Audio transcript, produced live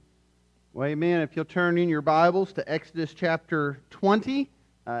Well, amen. If you'll turn in your Bibles to Exodus chapter 20,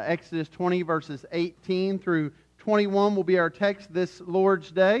 Exodus 20 verses 18 through 21 will be our text this Lord's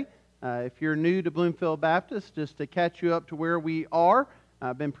Day. If you're new to Bloomfield Baptist, just to catch you up to where we are,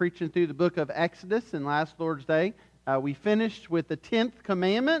 I've been preaching through the book of Exodus, and last Lord's Day we finished with the 10th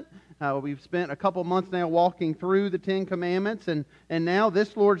commandment. We've spent a couple months now walking through the 10 commandments, and now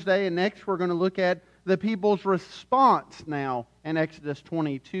this Lord's Day and next we're going to look at the people's response now in Exodus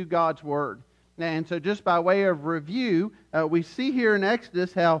 20 to God's Word. And so just by way of review, we see here in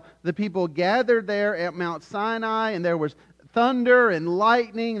Exodus how the people gathered there at Mount Sinai, and there was thunder and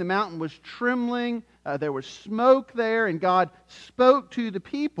lightning. The mountain was trembling. There was smoke there, and God spoke to the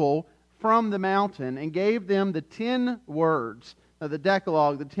people from the mountain and gave them the 10 words, the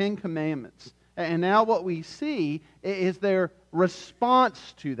Decalogue, the 10 commandments. And now what we see is their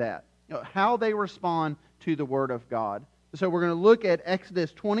response to that. How they respond to the Word of God. So we're going to look at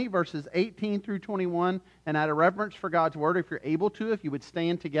Exodus 20, verses 18 through 21, and out of reverence for God's Word, if you're able to, if you would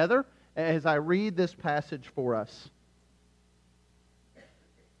stand together as I read this passage for us.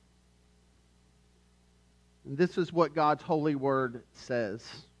 And this is what God's holy Word says.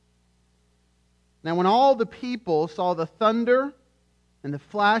 Now when all the people saw the thunder and the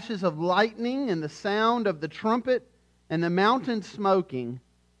flashes of lightning and the sound of the trumpet and the mountain smoking,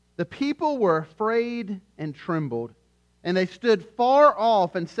 the people were afraid and trembled, and they stood far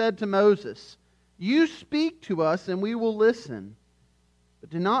off and said to Moses, "You speak to us, and we will listen.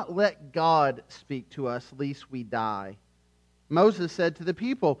 But do not let God speak to us, lest we die." Moses said to the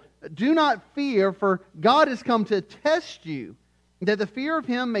people, "Do not fear, for God has come to test you, that the fear of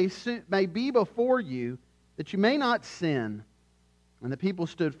Him may be before you, that you may not sin." And the people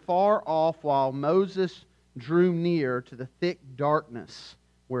stood far off while Moses drew near to the thick darkness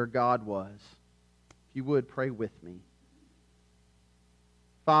where God was. If you would, pray with me.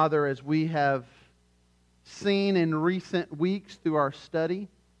 Father, as we have seen in recent weeks through our study,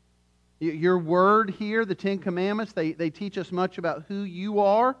 your word here, the 10 Commandments, they teach us much about who you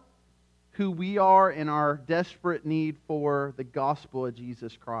are, who we are, and our desperate need for the gospel of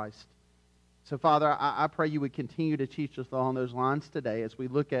Jesus Christ. So, Father, I pray you would continue to teach us along those lines today as we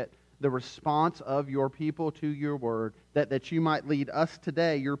look at the response of your people to your word, that you might lead us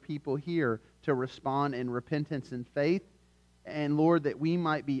today, your people here, to respond in repentance and faith. And Lord, that we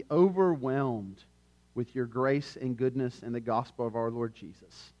might be overwhelmed with your grace and goodness and the gospel of our Lord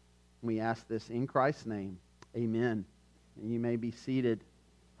Jesus. And we ask this in Christ's name. Amen. And you may be seated.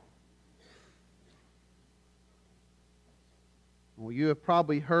 Well, you have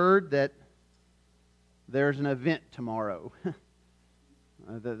probably heard that there's an event tomorrow.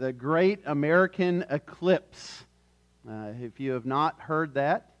 The Great American Eclipse. If you have not heard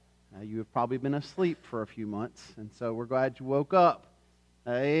that, you have probably been asleep for a few months, and so we're glad you woke up.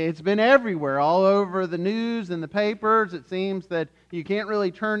 It's been everywhere, all over the news and the papers. It seems that you can't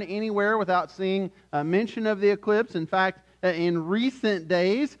really turn anywhere without seeing a mention of the eclipse. In fact, in recent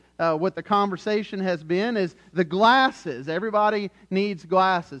days, what the conversation has been is the glasses. Everybody needs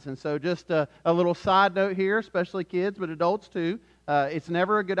glasses, and so just a little side note here, especially kids, but adults too. It's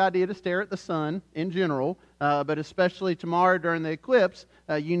never a good idea to stare at the sun in general, but especially tomorrow during the eclipse,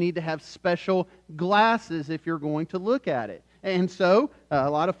 you need to have special glasses if you're going to look at it. And so, a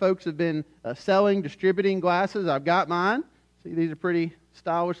lot of folks have been selling, distributing glasses. I've got mine. See, these are pretty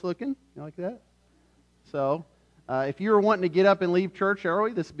stylish looking. You like that? So, if you were wanting to get up and leave church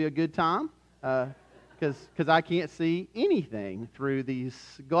early, this would be a good time, because I can't see anything through these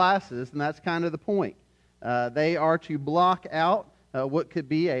glasses, and that's kind of the point. They are to block out what could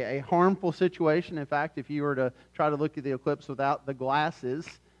be a harmful situation. In fact, if you were to try to look at the eclipse without the glasses,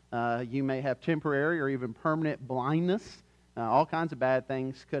 you may have temporary or even permanent blindness. All kinds of bad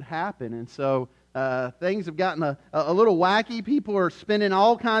things could happen. And so things have gotten a little wacky. People are spending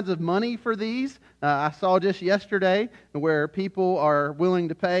all kinds of money for these. I saw just yesterday where people are willing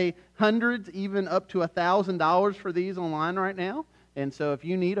to pay hundreds, even up to $1,000 for these online right now. And so if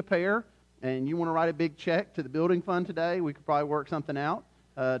you need a pair, and you want to write a big check to the building fund today, we could probably work something out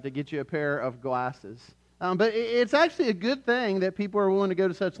to get you a pair of glasses. But it's actually a good thing that people are willing to go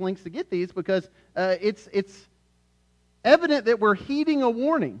to such lengths to get these, because it's evident that we're heeding a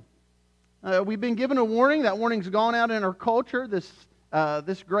warning. We've been given a warning. That warning's gone out in our culture.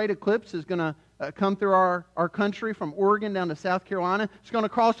 This great eclipse is going to come through our country from Oregon down to South Carolina. It's going to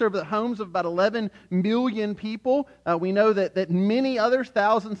cross over the homes of about 11 million people. We know that many others,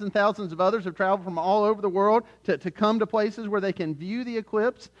 thousands and thousands of others, have traveled from all over the world to come to places where they can view the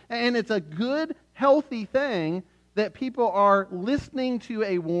eclipse. And it's a good, healthy thing that people are listening to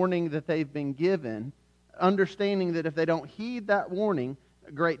a warning that they've been given, understanding that if they don't heed that warning,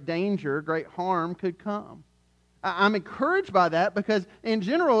 great danger, great harm could come. I'm encouraged by that because, in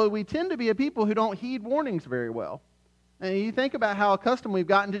general, we tend to be a people who don't heed warnings very well. And you think about how accustomed we've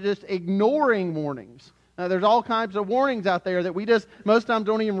gotten to just ignoring warnings. There's all kinds of warnings out there that we just most times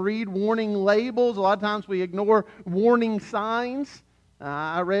don't even read warning labels. A lot of times we ignore warning signs.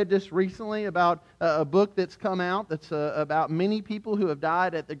 I read just recently about a book that's come out that's about many people who have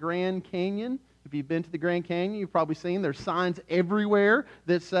died at the Grand Canyon. If you've been to the Grand Canyon, you've probably seen there's signs everywhere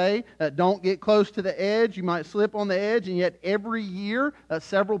that say, don't get close to the edge, you might slip on the edge, and yet every year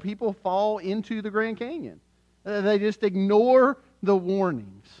several people fall into the Grand Canyon. They just ignore the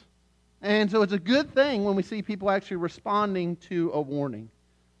warnings. And so it's a good thing when we see people actually responding to a warning.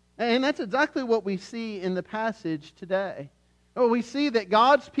 And that's exactly what we see in the passage today. We see that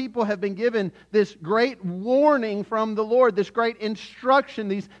God's people have been given this great warning from the Lord, this great instruction,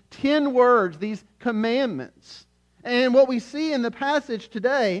 these 10 words, these commandments. And what we see in the passage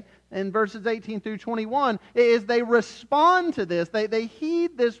today, in verses 18 through 21, is they respond to this. They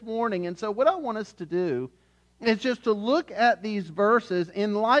heed this warning. And so what I want us to do is just to look at these verses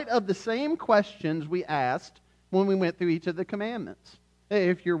in light of the same questions we asked when we went through each of the commandments.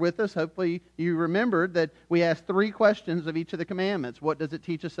 If you're with us, hopefully you remembered that we asked 3 questions of each of the commandments. What does it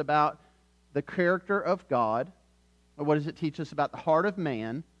teach us about the character of God? Or what does it teach us about the heart of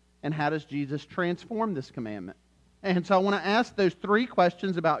man? And how does Jesus transform this commandment? And so I want to ask those 3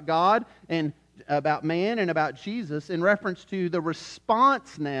 questions about God and about man and about Jesus in reference to the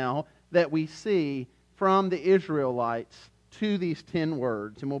response now that we see from the Israelites to these 10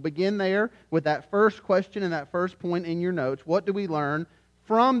 words. And we'll begin there with that first question and that first point in your notes. What do we learn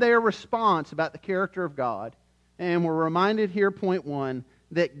from their response about the character of God? And we're reminded here, point 1,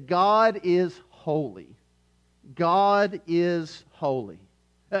 that God is holy. God is holy.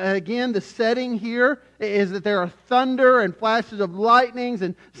 Again, the setting here is that there are thunder and flashes of lightnings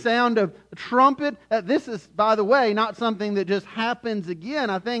and sound of trumpet. This is, by the way, not something that just happens again.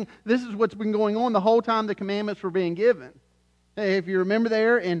 I think this is what's been going on the whole time the commandments were being given. If you remember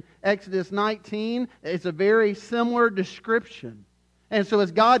there in Exodus 19, it's a very similar description. And so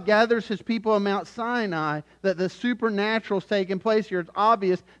as God gathers His people on Mount Sinai, that the supernatural is taking place here. It's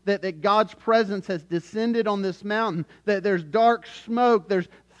obvious that God's presence has descended on this mountain, that there's dark smoke, there's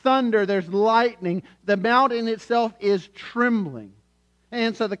thunder, there's lightning. The mountain itself is trembling.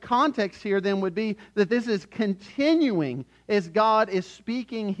 And so the context here then would be that this is continuing as God is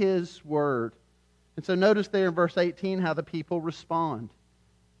speaking His word. And so notice there in verse 18 how the people respond.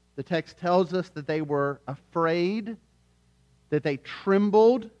 The text tells us that they were afraid, that they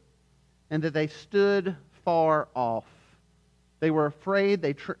trembled, and that they stood far off. They were afraid,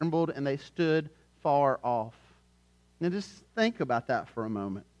 they trembled, and they stood far off. Now just think about that for a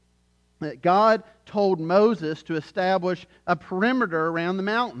moment. That God told Moses to establish a perimeter around the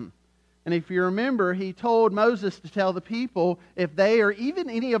mountain. And if you remember, He told Moses to tell the people if they or even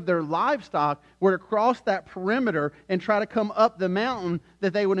any of their livestock were to cross that perimeter and try to come up the mountain,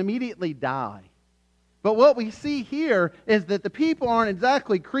 that they would immediately die. But what we see here is that the people aren't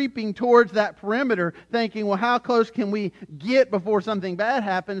exactly creeping towards that perimeter thinking, well, how close can we get before something bad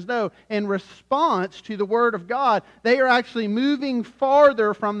happens? No, in response to the Word of God, they are actually moving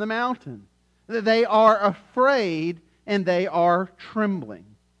farther from the mountain. They are afraid and they are trembling.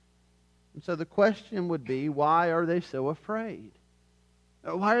 And so the question would be, why are they so afraid?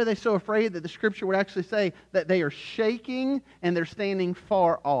 Why are they so afraid that the Scripture would actually say that they are shaking and they're standing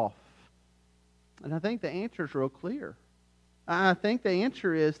far off? And I think the answer is real clear. I think the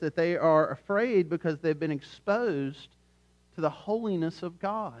answer is that they are afraid because they've been exposed to the holiness of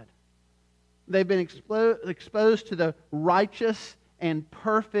God. They've been exposed to the righteous and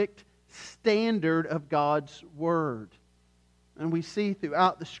perfect standard of God's Word. And we see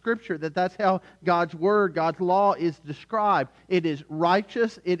throughout the Scripture that that's how God's Word, God's law is described. It is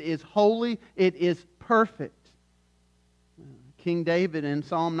righteous, it is holy, it is perfect. King David in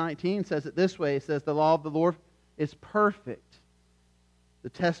Psalm 19 says it this way. He says, the law of the Lord is perfect.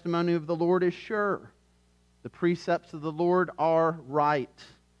 The testimony of the Lord is sure. The precepts of the Lord are right.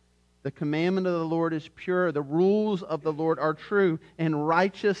 The commandment of the Lord is pure. The rules of the Lord are true and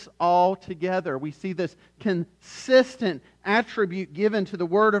righteous altogether. We see this consistent attribute given to the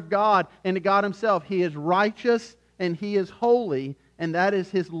Word of God and to God Himself. He is righteous and He is holy, and that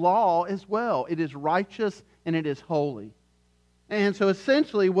is His law as well. It is righteous and it is holy. And so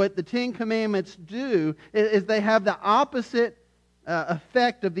essentially what the 10 Commandments do is they have the opposite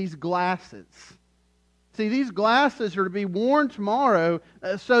effect of these glasses. See, these glasses are to be worn tomorrow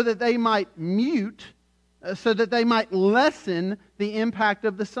so that they might mute, so that they might lessen the impact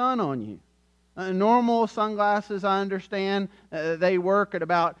of the sun on you. Normal sunglasses, I understand, they work at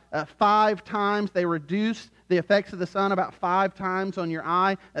about 5 times. They reduce the effects of the sun about 5 times on your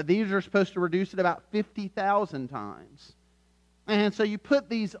eye. These are supposed to reduce it about 50,000 times. And so you put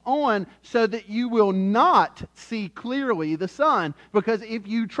these on so that you will not see clearly the sun. Because if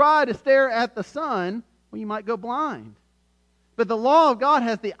you try to stare at the sun, well, you might go blind. But the law of God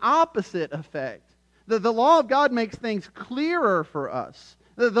has the opposite effect. The law of God makes things clearer for us.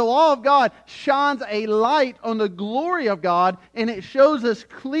 The law of God shines a light on the glory of God, and it shows us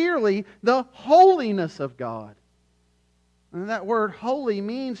clearly the holiness of God. And that word holy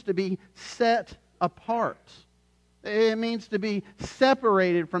means to be set apart. It means to be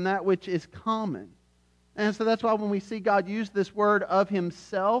separated from that which is common. And so that's why when we see God use this word of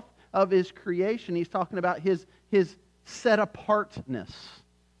Himself, of His creation, He's talking about His set-apartness.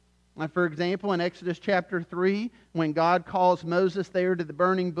 For example, in Exodus chapter 3, when God calls Moses there to the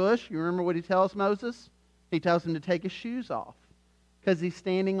burning bush, you remember what He tells Moses? He tells him to take his shoes off because he's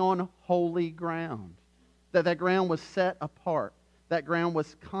standing on holy ground. That ground was set apart. That ground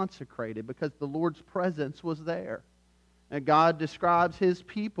was consecrated because the Lord's presence was there. And God describes His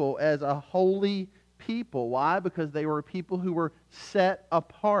people as a holy people. Why? Because they were a people who were set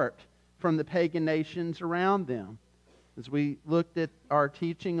apart from the pagan nations around them. As we looked at our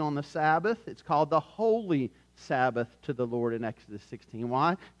teaching on the Sabbath, it's called the Holy Sabbath to the Lord in Exodus 16.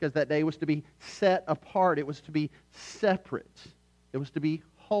 Why? Because that day was to be set apart. It was to be separate. It was to be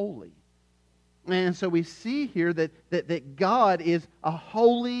holy. And so we see here that God is a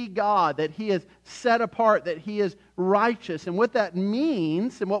holy God, that He is set apart, that He is righteous. And what that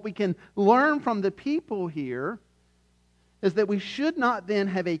means, and what we can learn from the people here, is that we should not then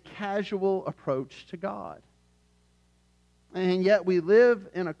have a casual approach to God. And yet we live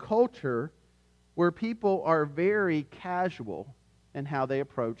in a culture where people are very casual in how they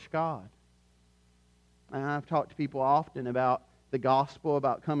approach God. And I've talked to people often about the gospel,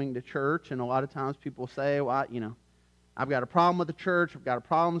 about coming to church, and a lot of times people say, well, I've got a problem with the church, I've got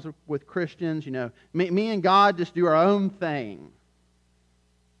problems with Christians, me and God just do our own thing.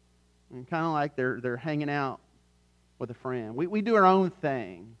 And kind of like they're hanging out with a friend. We do our own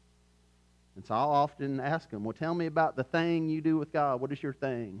thing. And so I'll often ask them, well, tell me about the thing you do with God. What is your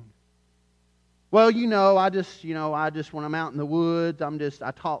thing? Well, I just when I'm out in the woods,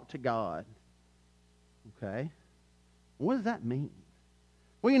 I talk to God. Okay. What does that mean?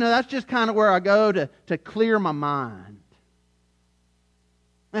 Well, that's just kind of where I go to clear my mind.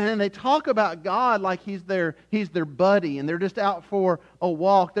 And they talk about God like He's their buddy, and they're just out for a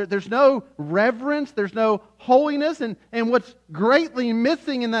walk. There's no reverence, there's no holiness, and what's greatly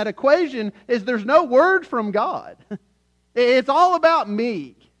missing in that equation is there's no word from God. It's all about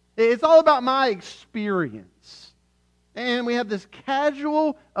me. It's all about my experience. And we have this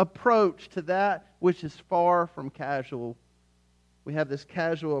casual approach to that which is far from casual. We have this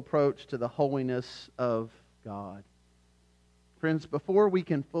casual approach to the holiness of God. Friends, before we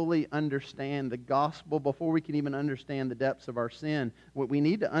can fully understand the gospel, before we can even understand the depths of our sin, we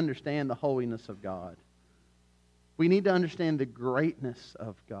need to understand the holiness of God. We need to understand the greatness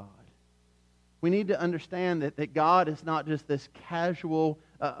of God. We need to understand that God is not just this casual,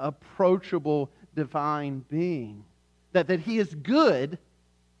 approachable, divine being. That He is good.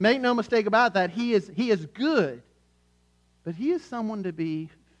 Make no mistake about that. He is good. But He is someone to be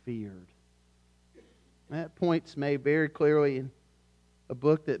feared. That point's made very clearly in a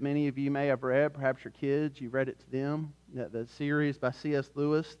book that many of you may have read, perhaps your kids, you read it to them, the series by C.S.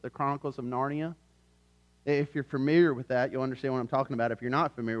 Lewis, The Chronicles of Narnia. If you're familiar with that, you'll understand what I'm talking about. If you're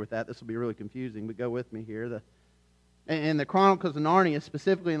not familiar with that, this will be really confusing, but go with me here. In the Chronicles of Narnia,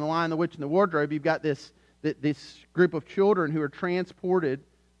 specifically in The Lion, the Witch, and the Wardrobe, you've got this group of children who are transported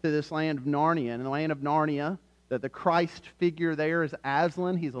to this land of Narnia. And in the land of Narnia, the Christ figure there is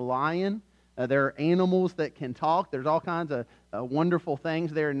Aslan. He's a lion. There are animals that can talk. There's all kinds of wonderful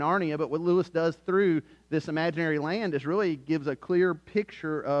things there in Narnia. But what Lewis does through this imaginary land is really gives a clear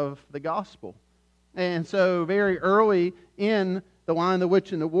picture of the gospel. And so very early in The Lion, the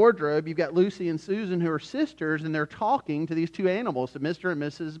Witch, and the Wardrobe, you've got Lucy and Susan who are sisters, and they're talking to these two animals, to Mr. and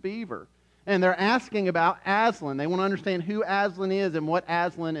Mrs. Beaver. And they're asking about Aslan. They want to understand who Aslan is and what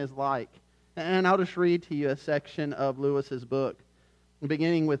Aslan is like. And I'll just read to you a section of Lewis's book.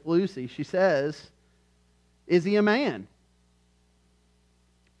 Beginning with Lucy, she says, "Is he a man?"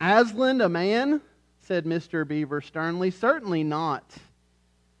 "Aslan a man?" said Mr. Beaver sternly. "Certainly not.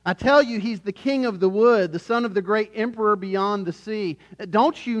 I tell you, he's the king of the wood, the son of the great emperor beyond the sea.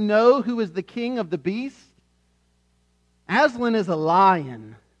 Don't you know who is the king of the beasts? Aslan is a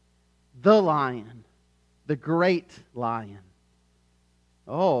lion, the great lion.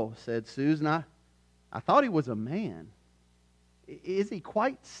 "Oh," said Susan, I thought he was a man. Is he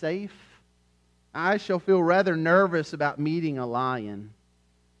quite safe? I shall feel rather nervous about meeting a lion."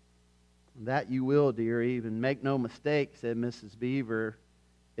 "That you will, dearie, and make no mistake," said Mrs. Beaver.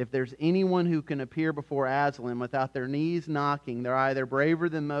 "If there's anyone who can appear before Aslan without their knees knocking, they're either braver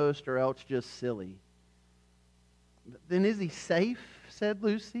than most or else just silly." "Then is he safe?" said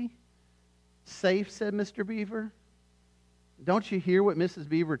Lucy. "Safe," said Mr. Beaver. "Don't you hear what Mrs.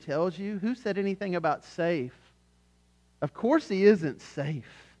 Beaver tells you? Who said anything about safe? Of course he isn't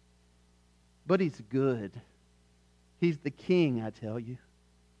safe. But he's good. He's the king, I tell you."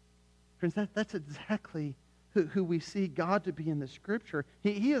 Friends, that's exactly who we see God to be in the Scripture.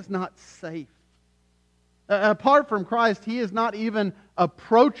 He is not safe. Apart from Christ, he is not even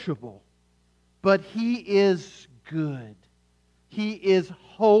approachable. But he is good. He is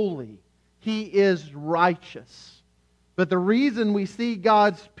holy. He is righteous. But the reason we see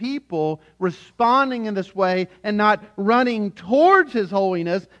God's people responding in this way and not running towards His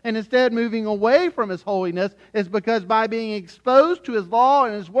holiness and instead moving away from His holiness is because by being exposed to His law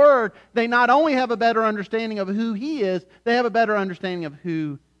and His Word, they not only have a better understanding of who He is, they have a better understanding of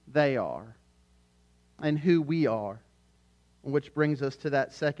who they are and who we are. Which brings us to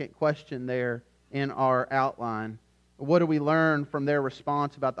that second question there in our outline. What do we learn from their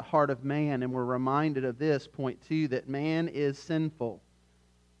response about the heart of man? And we're reminded of this, point 2, that man is sinful.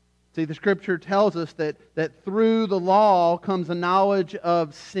 See, the Scripture tells us that through the law comes a knowledge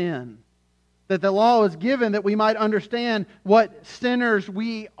of sin. That the law is given that we might understand what sinners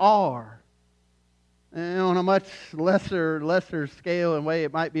we are. And on a much lesser scale and way,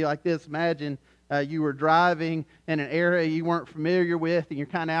 it might be like this. Imagine you were driving in an area you weren't familiar with, and you're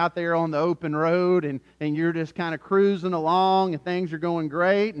kind of out there on the open road, and you're just kind of cruising along, and things are going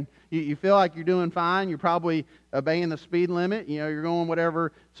great, and you feel like you're doing fine. You're probably obeying the speed limit. You know, you're going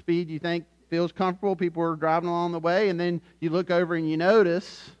whatever speed you think feels comfortable. People are driving along the way, and then you look over and you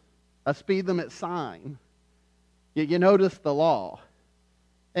notice a speed limit sign. You notice the law.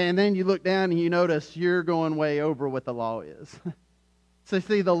 And then you look down and you notice you're going way over what the law is. So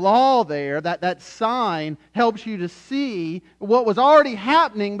see, the law there, that sign, helps you to see what was already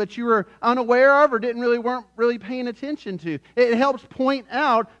happening, but you were unaware of or weren't really paying attention to. It helps point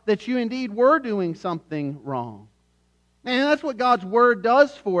out that you indeed were doing something wrong. And that's what God's Word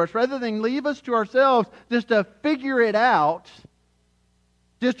does for us. Rather than leave us to ourselves just to figure it out,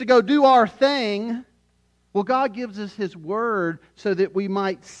 just to go do our thing, well, God gives us His Word so that we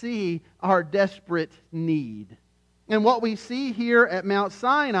might see our desperate need. And what we see here at Mount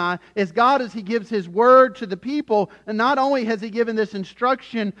Sinai is God, as He gives His Word to the people, and not only has He given this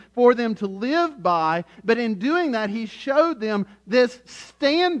instruction for them to live by, but in doing that, He showed them this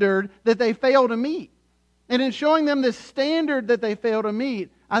standard that they fail to meet. And in showing them this standard that they fail to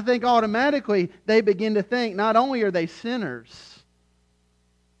meet, I think automatically they begin to think not only are they sinners,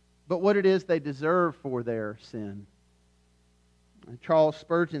 but what it is they deserve for their sin. And Charles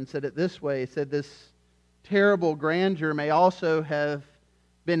Spurgeon said it this way. He said, "This terrible grandeur may also have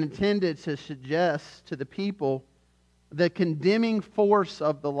been intended to suggest to the people the condemning force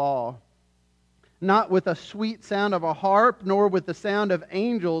of the law. Not with a sweet sound of a harp, nor with the sound of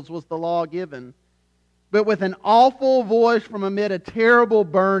angels was the law given, but with an awful voice from amid a terrible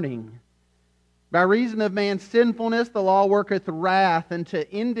burning. By reason of man's sinfulness, the law worketh wrath, and to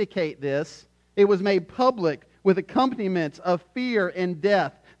indicate this, it was made public with accompaniments of fear and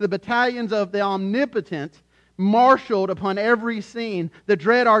death. The battalions of the omnipotent marshaled upon every scene, the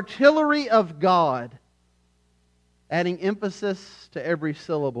dread artillery of God, adding emphasis to every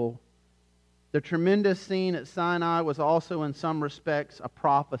syllable. The tremendous scene at Sinai was also in some respects a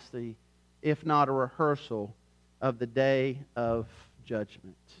prophecy, if not a rehearsal, of the day of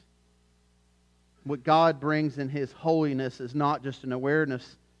judgment." What God brings in His holiness is not just an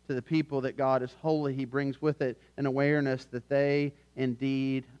awareness to the people that God is holy. He brings with it an awareness that they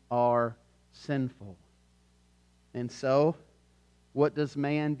indeed are sinful. And so, what does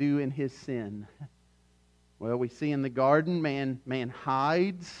man do in his sin? Well, we see in the garden, man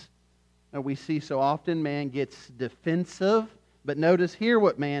hides. We see so often man gets defensive. But notice here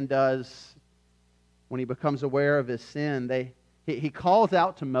what man does when he becomes aware of his sin. He calls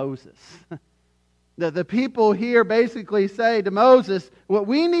out to Moses. The people here basically say to Moses, "Well,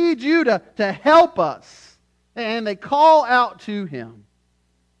 we need you to help us." And they call out to him.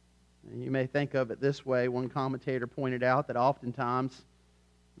 And you may think of it this way. One commentator pointed out that oftentimes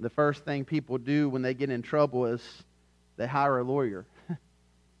the first thing people do when they get in trouble is they hire a lawyer.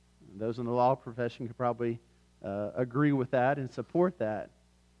 Those in the law profession could probably agree with that and support that.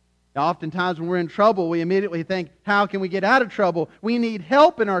 Oftentimes when we're in trouble, we immediately think, how can we get out of trouble? We need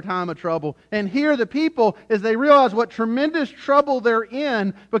help in our time of trouble. And here the people, as they realize what tremendous trouble they're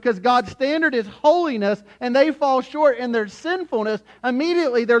in, because God's standard is holiness, and they fall short in their sinfulness,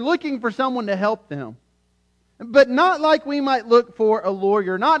 immediately they're looking for someone to help them. But not like we might look for a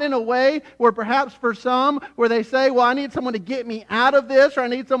lawyer. Not in a way where perhaps for some, where they say, well, I need someone to get me out of this, or I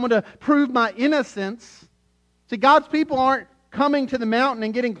need someone to prove my innocence. See, God's people aren't coming to the mountain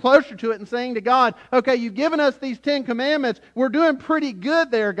and getting closer to it and saying to God, okay, you've given us these 10 commandments. We're doing pretty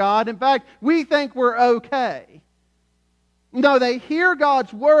good there, God. In fact, we think we're okay. No, they hear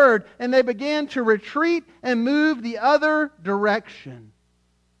God's word and they begin to retreat and move the other direction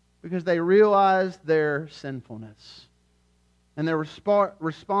because they realize their sinfulness. And their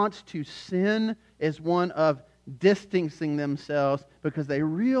response to sin is one of distancing themselves because they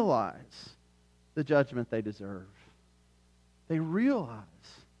realize the judgment they deserve. They realize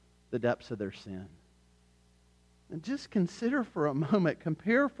the depths of their sin. And just consider for a moment,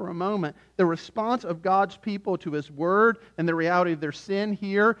 compare for a moment the response of God's people to His Word and the reality of their sin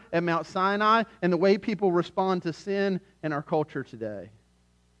here at Mount Sinai and the way people respond to sin in our culture today.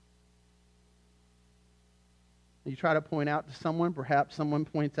 You try to point out to someone, perhaps someone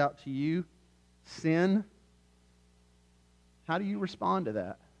points out to you, sin. How do you respond to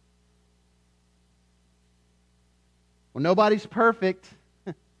that? Well, nobody's perfect.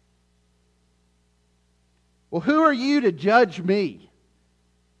 Well, who are you to judge me?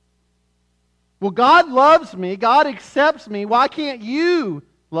 Well, God loves me. God accepts me. Why can't you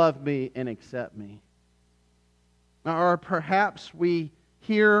love me and accept me? Or perhaps we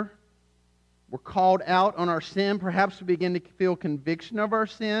hear we're called out on our sin. Perhaps we begin to feel conviction of our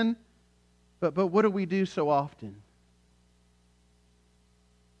sin. But what do we do so often?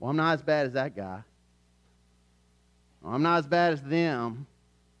 Well, I'm not as bad as that guy. I'm not as bad as them.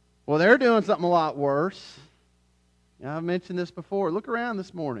 Well, they're doing something a lot worse. I've mentioned this before. Look around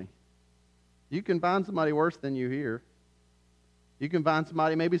this morning. You can find somebody worse than you here. You can find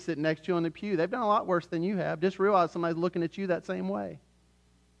somebody maybe sitting next to you on the pew. They've done a lot worse than you have. Just realize somebody's looking at you that same way.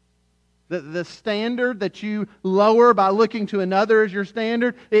 The standard that you lower by looking to another as your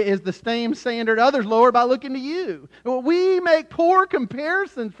standard is the same standard others lower by looking to you. We make poor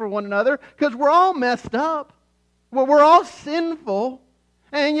comparisons for one another because we're all messed up. Well, we're all sinful,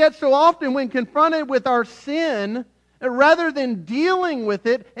 and yet so often when confronted with our sin, rather than dealing with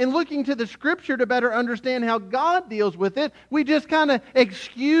it and looking to the Scripture to better understand how God deals with it, we just kind of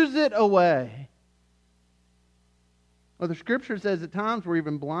excuse it away. Well, the Scripture says at times we're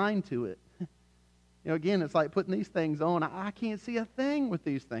even blind to it. Again, it's like putting these things on. I can't see a thing with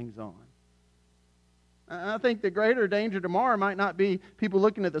these things on. I think the greater danger tomorrow might not be people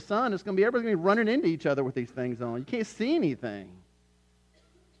looking at the sun. It's going to be everybody running into each other with these things on. You can't see anything.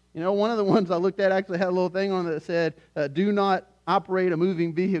 One of the ones I looked at actually had a little thing on it that said, do not operate a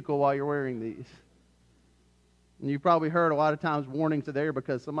moving vehicle while you're wearing these. And you've probably heard a lot of times warnings are there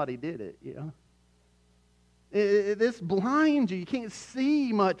because somebody did it, This blinds you. You can't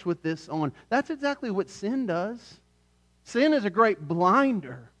see much with this on. That's exactly what sin does. Sin is a great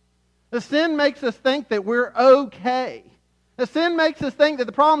blinder. The sin makes us think that we're okay. The sin makes us think that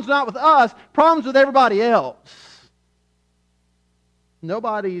the problem's not with us, problem's with everybody else.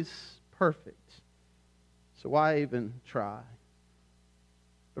 Nobody's perfect. So why even try?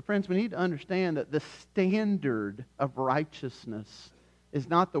 But friends, we need to understand that the standard of righteousness is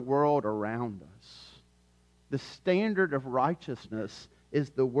not the world around us. The standard of righteousness is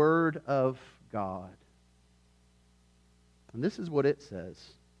the Word of God. And this is what it says.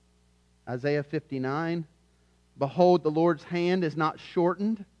 Isaiah 59, behold, the Lord's hand is not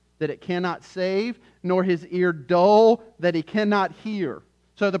shortened, that it cannot save, nor His ear dull, that He cannot hear.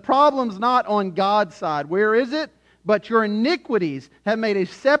 So the problem's not on God's side. Where is it? But your iniquities have made a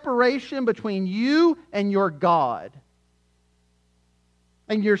separation between you and your God.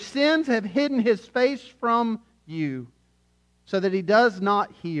 And your sins have hidden His face from you, so that He does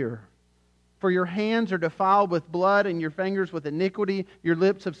not hear. For your hands are defiled with blood, and your fingers with iniquity. Your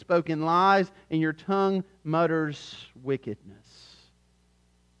lips have spoken lies, and your tongue mutters wickedness.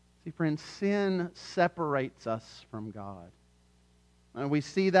 See, friends, sin separates us from God. And we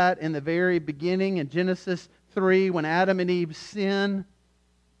see that in the very beginning in Genesis 3, when Adam and Eve sin.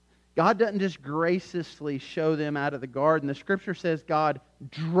 God doesn't just graciously show them out of the garden. The Scripture says God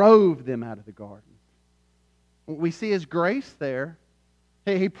drove them out of the garden. We see His grace there.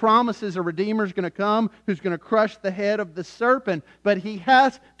 He promises a Redeemer is going to come who's going to crush the head of the serpent. But He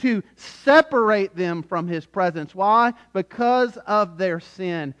has to separate them from His presence. Why? Because of their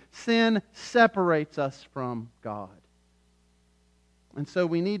sin. Sin separates us from God. And so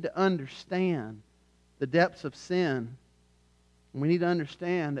we need to understand the depths of sin. We need to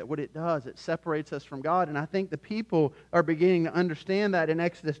understand that what it does, it separates us from God. And I think the people are beginning to understand that in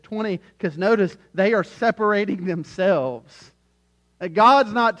Exodus 20, because notice, they are separating themselves.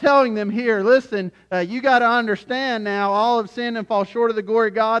 God's not telling them here, listen, you got to understand now, all have sinned and fall short of the glory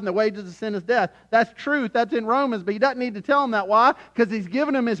of God, and the wages of sin is death. That's truth. That's in Romans, but He doesn't need to tell them that. Why? Because He's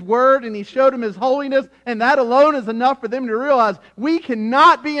given them His Word, and He showed them His holiness, and that alone is enough for them to realize we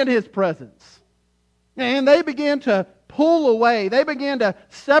cannot be in His presence. And they began to pull away. They began to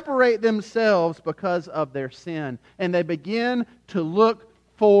separate themselves because of their sin, and they began to look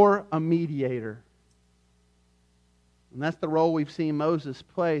for a mediator. And that's the role we've seen Moses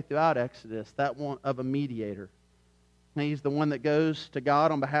play throughout Exodus, that one of a mediator. And he's the one that goes to God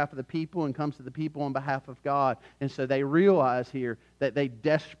on behalf of the people and comes to the people on behalf of God. And so they realize here that they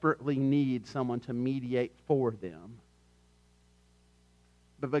desperately need someone to mediate for them.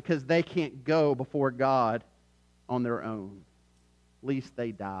 But because they can't go before God on their own, least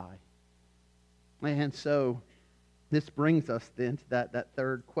they die. And so this brings us then to that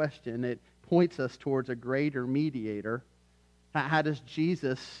third question. It points us towards a greater mediator. How does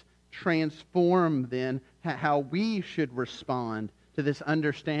Jesus transform then how we should respond to this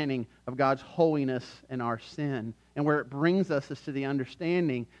understanding of God's holiness and our sin? And where it brings us is to the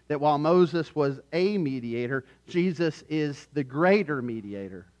understanding that while Moses was a mediator, Jesus is the greater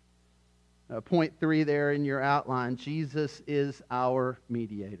mediator. Point 3 there in your outline, Jesus is our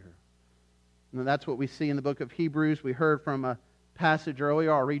mediator. And that's what we see in the book of Hebrews. We heard from a passage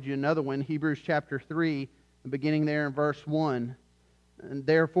earlier. I'll read you another one, Hebrews chapter 3, beginning there in verse 1. And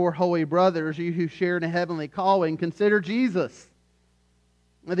therefore, holy brothers, you who share in a heavenly calling, consider Jesus,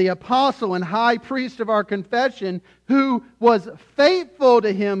 the apostle and high priest of our confession, who was faithful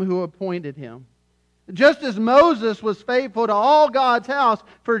to Him who appointed him. Just as Moses was faithful to all God's house,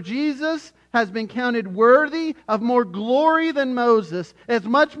 for Jesus has been counted worthy of more glory than Moses, as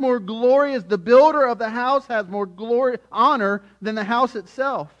much more glory as the builder of the house has more glory, honor than the house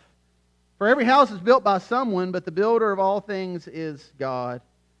itself. For every house is built by someone, but the builder of all things is God.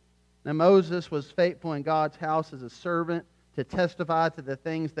 Now Moses was faithful in God's house as a servant to testify to the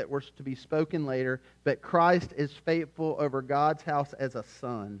things that were to be spoken later, but Christ is faithful over God's house as a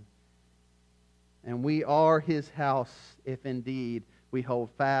son. And we are His house if indeed we hold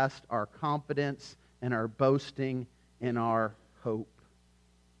fast our confidence and our boasting in our hope.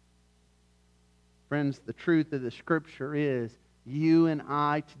 Friends, the truth of the Scripture is you and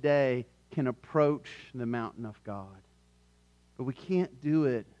I today can approach the mountain of God. But we can't do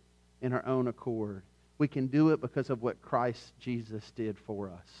it in our own accord. We can do it because of what Christ Jesus did for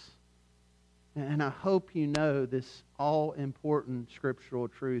us. And I hope you know this all-important scriptural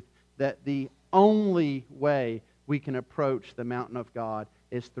truth that the only way we can approach the mountain of God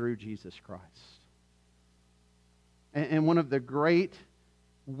is through Jesus Christ. And one of the great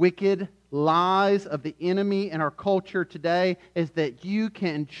wicked lies of the enemy in our culture today is that you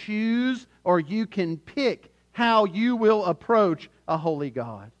can choose or you can pick how you will approach a holy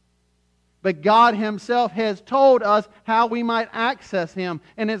God. But God Himself has told us how we might access Him.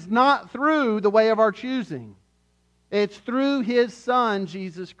 And it's not through the way of our choosing. It's through His Son,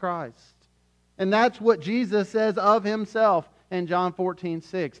 Jesus Christ. And that's what Jesus says of Himself in John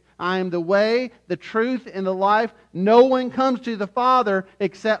 14:6. I am the way, the truth, and the life. No one comes to the Father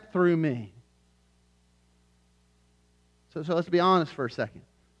except through me. So let's be honest for a second.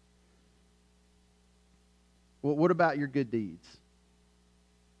 Well, what about your good deeds?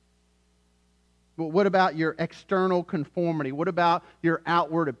 Well, what about your external conformity? What about your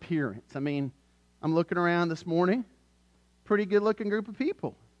outward appearance? I mean, I'm looking around this morning. Pretty good looking group of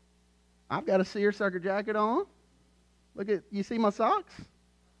people. I've got a seersucker jacket on. You see my socks?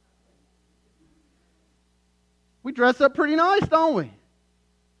 We dress up pretty nice, don't we?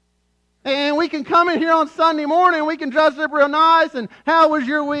 And we can come in here on Sunday morning, we can dress up real nice, and how was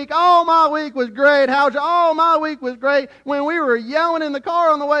your week? Oh, my week was great. Oh, my week was great. When we were yelling in the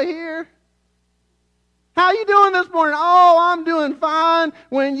car on the way here. How you doing this morning? Oh, I'm doing fine.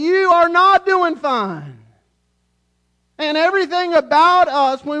 When you are not doing fine. And everything about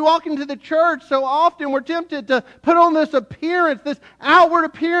us, when we walk into the church, so often we're tempted to put on this appearance, this outward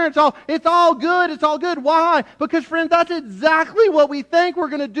appearance. It's all good. It's all good. Why? Because, friends, that's exactly what we think we're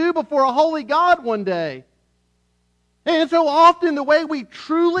going to do before a holy God one day. And so often the way we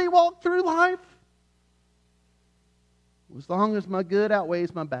truly walk through life, as long as my good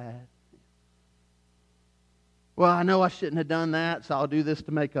outweighs my bad. Well, I know I shouldn't have done that, so I'll do this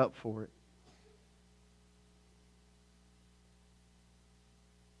to make up for it.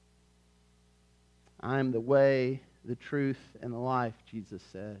 I am the way, the truth, and the life, Jesus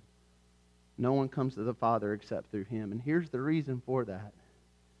said. No one comes to the Father except through Him. And here's the reason for that.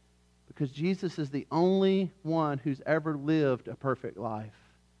 Because Jesus is the only one who's ever lived a perfect life.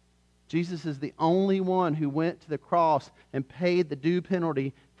 Jesus is the only one who went to the cross and paid the due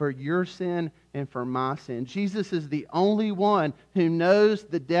penalty for your sin and for my sin. Jesus is the only one who knows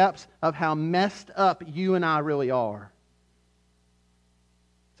the depths of how messed up you and I really are.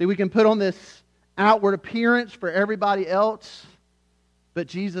 See, we can put on this outward appearance for everybody else, but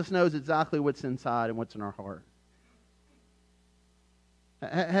Jesus knows exactly what's inside and what's in our heart.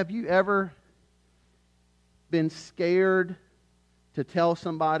 Have you ever been scared to tell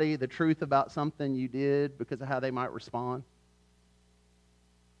somebody the truth about something you did because of how they might respond?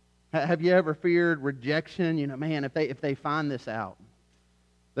 Have you ever feared rejection? You know, man, if they find this out,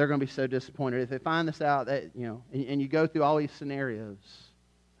 they're going to be so disappointed. If they find this out, that and you go through all these scenarios,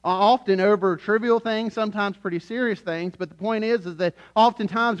 often over trivial things, sometimes pretty serious things. But the point is that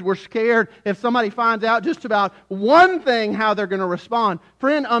oftentimes we're scared if somebody finds out just about one thing how they're going to respond.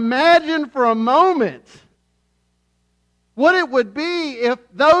 Friend, imagine for a moment what it would be if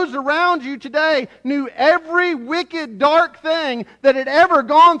those around you today knew every wicked, dark thing that had ever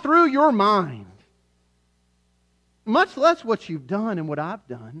gone through your mind. Much less what you've done and what I've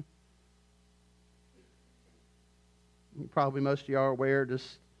done. Probably most of you are aware,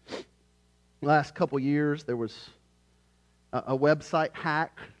 just last couple years, there was a website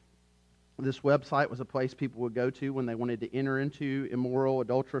hack. This website was a place people would go to when they wanted to enter into immoral,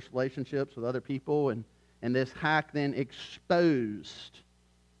 adulterous relationships with other people, and this hack then exposed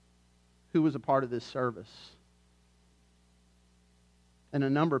who was a part of this service. And a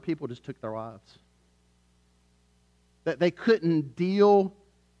number of people just took their lives. That they couldn't deal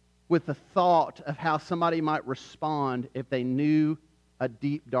with the thought of how somebody might respond if they knew a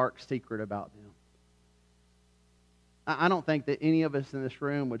deep, dark secret about them. I don't think that any of us in this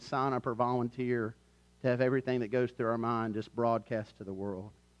room would sign up or volunteer to have everything that goes through our mind just broadcast to the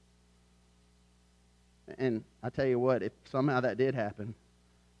world. And I tell you what, if somehow that did happen,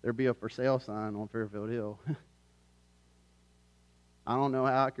 there'd be a for sale sign on Fairfield Hill. I don't know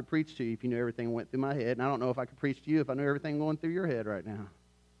how I could preach to you if you knew everything that went through my head, and I don't know if I could preach to you if I knew everything going through your head right now.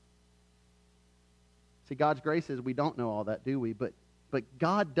 See, God's grace is we don't know all that, do we? But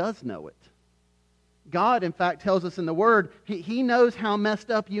God does know it. God, in fact, tells us in the Word, He knows how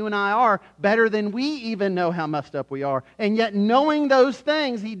messed up you and I are better than we even know how messed up we are. And yet, knowing those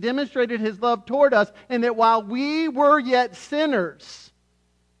things, He demonstrated His love toward us, and that while we were yet sinners,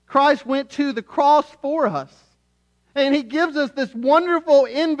 Christ went to the cross for us. And He gives us this wonderful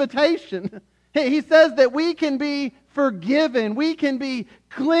invitation. He says that we can be forgiven. We can be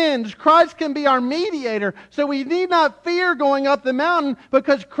cleansed. Christ can be our mediator. So we need not fear going up the mountain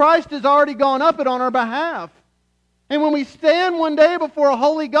because Christ has already gone up it on our behalf. And when we stand one day before a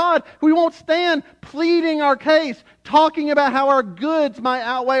holy God, we won't stand pleading our case, talking about how our goods might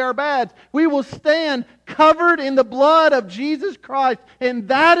outweigh our bads. We will stand covered in the blood of Jesus Christ, and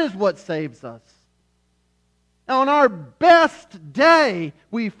that is what saves us. On our best day,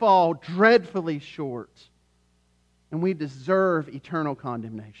 we fall dreadfully short. And we deserve eternal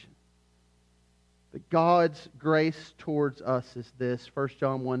condemnation. But God's grace towards us is this. 1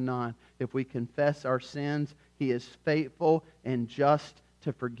 John 1:9. If we confess our sins, He is faithful and just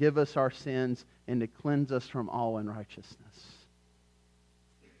to forgive us our sins and to cleanse us from all unrighteousness.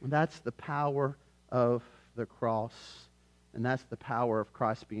 And that's the power of the cross. And that's the power of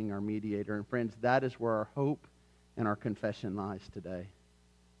Christ being our mediator. And friends, that is where our hope and our confession lies today.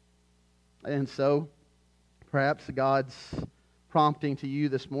 And so, perhaps God's prompting to you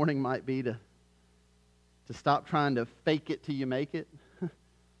this morning might be to stop trying to fake it till you make it,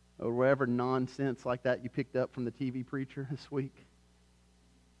 or whatever nonsense like that you picked up from the TV preacher this week.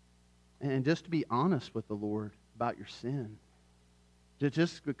 And just to be honest with the Lord about your sin. To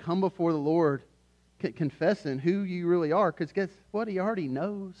just come before the Lord confessing who you really are, because guess what? He already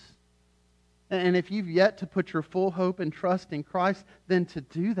knows. And if you've yet to put your full hope and trust in Christ, then to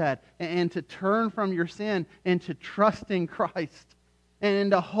do that and to turn from your sin and to trust in Christ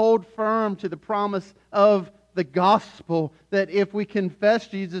and to hold firm to the promise of the gospel that if we confess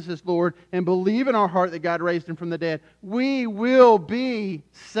Jesus as Lord and believe in our heart that God raised Him from the dead, we will be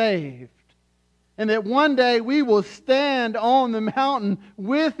saved. And that one day we will stand on the mountain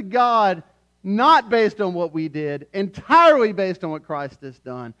with God, not based on what we did, entirely based on what Christ has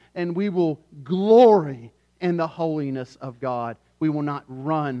done. And we will glory in the holiness of God. We will not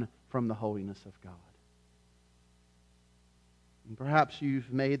run from the holiness of God. And perhaps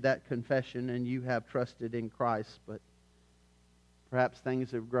you've made that confession and you have trusted in Christ, but perhaps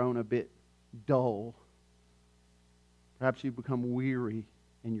things have grown a bit dull. Perhaps you've become weary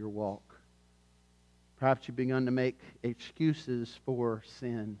in your walk. Perhaps you've begun to make excuses for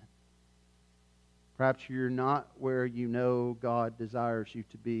sin. Perhaps you're not where you know God desires you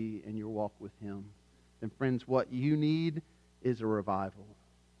to be in your walk with Him. And friends, what you need is a revival.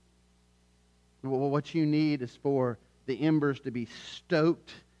 What you need is for the embers to be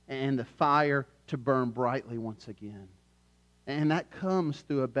stoked and the fire to burn brightly once again. And that comes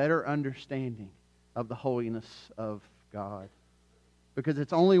through a better understanding of the holiness of God. Because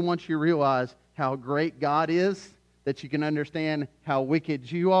it's only once you realize how great God is that you can understand how wicked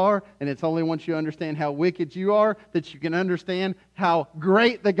you are. And it's only once you understand how wicked you are that you can understand how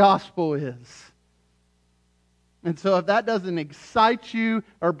great the gospel is. And so if that doesn't excite you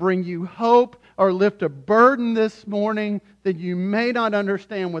or bring you hope or lift a burden this morning, then you may not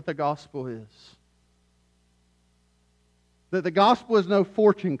understand what the gospel is. That the gospel is no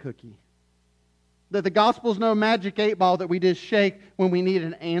fortune cookie. That the gospel is no magic 8-ball that we just shake when we need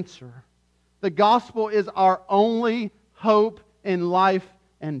an answer. The gospel is our only hope in life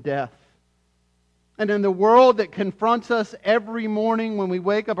and death. And in the world that confronts us every morning when we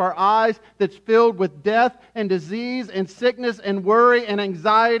wake up, our eyes that's filled with death and disease and sickness and worry and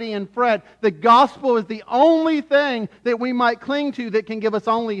anxiety and fret, the gospel is the only thing that we might cling to that can give us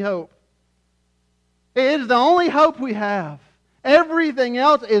only hope. It is the only hope we have. Everything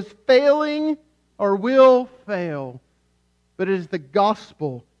else is failing or will fail. But it is the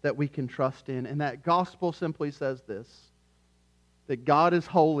gospel that we can trust in. And that gospel simply says this: that God is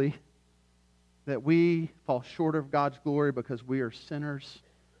holy, that we fall short of God's glory because we are sinners,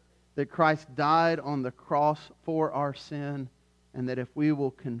 that Christ died on the cross for our sin, and that if we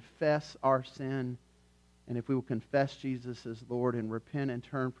will confess our sin, and if we will confess Jesus as Lord and repent and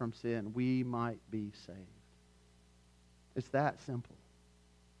turn from sin, we might be saved. It's that simple.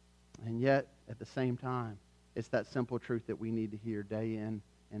 And yet, at the same time, it's that simple truth that we need to hear day in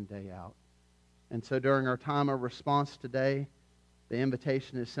and day out. And so during our time of response today, the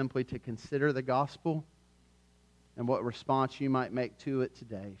invitation is simply to consider the gospel and what response you might make to it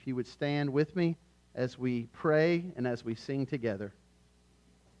today. If you would stand with me as we pray and as we sing together.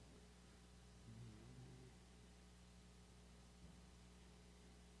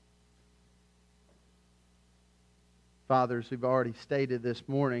 Father, as we've already stated this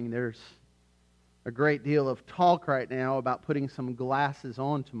morning, there's a great deal of talk right now about putting some glasses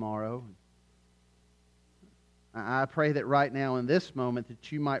on tomorrow. I pray that right now in this moment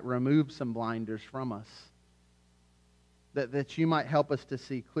that you might remove some blinders from us. That you might help us to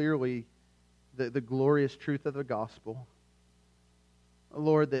see clearly the glorious truth of the gospel.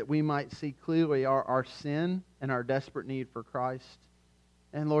 Lord, that we might see clearly our sin and our desperate need for Christ.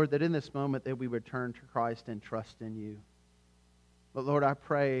 And Lord, that in this moment that we would turn to Christ and trust in you. But Lord, I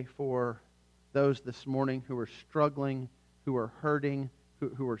pray for those this morning who are struggling, who are hurting,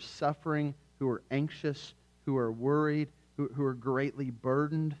 who are suffering, who are anxious, who are worried, who are greatly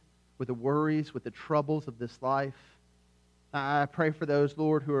burdened with the worries, with the troubles of this life. I pray for those,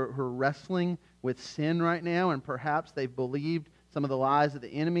 Lord, who are wrestling with sin right now, and perhaps they've believed some of the lies of the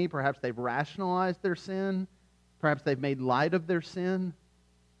enemy. Perhaps they've rationalized their sin. Perhaps they've made light of their sin.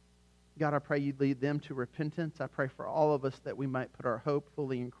 God, I pray you'd lead them to repentance. I pray for all of us that we might put our hope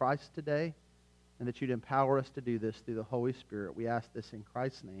fully in Christ today, and that you'd empower us to do this through the Holy Spirit. We ask this in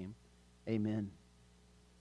Christ's name. Amen.